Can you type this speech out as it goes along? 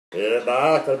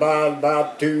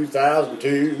About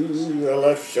 2002, I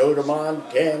left Shota,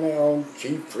 Montana on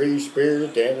cheap free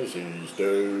spirit Tennessee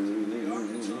stew.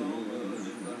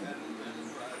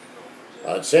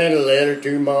 I'd sent a letter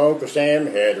to my Uncle Sam,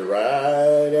 had to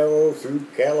ride through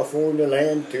California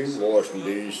land to Washington,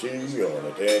 D.C. on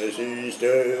a Tennessee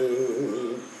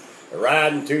stew.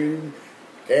 Riding to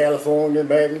California,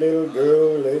 met a little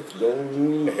girl with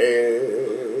golden hair.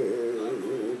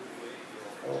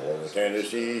 On a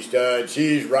Tennessee stud,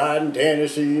 she's riding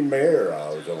Tennessee mare. I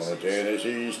was on a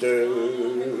Tennessee stud.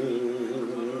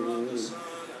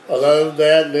 I love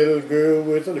that little girl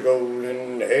with the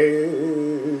golden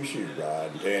hair. She's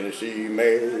riding Tennessee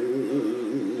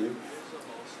mare.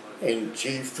 And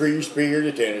chief free spirit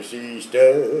of Tennessee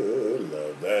stud.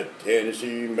 Love that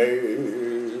Tennessee mare.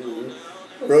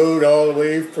 Rode all the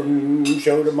way from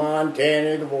Shota,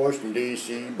 Montana to Washington,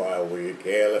 D.C. by way of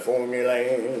California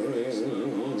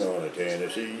land on a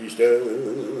Tennessee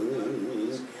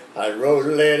stud. I wrote a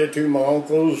letter to my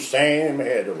Uncle Sam,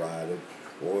 had to ride it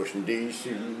Washington, D.C.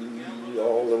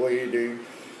 all the way to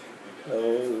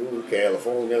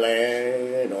California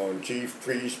land on chief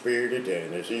free spirited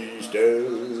Tennessee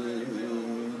stud.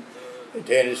 A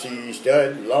Tennessee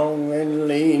stud, long and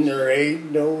lean, there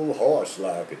ain't no horse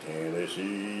like a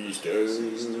Tennessee stud.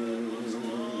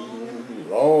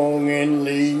 Long and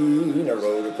lean, I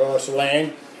rode across the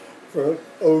land from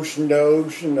ocean to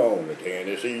ocean on a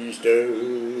Tennessee stud.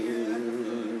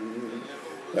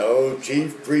 No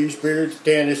chief free spirit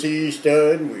Tennessee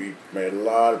stud, we met a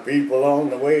lot of people on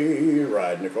the way,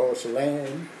 riding across the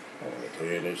land on a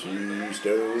Tennessee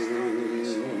stud.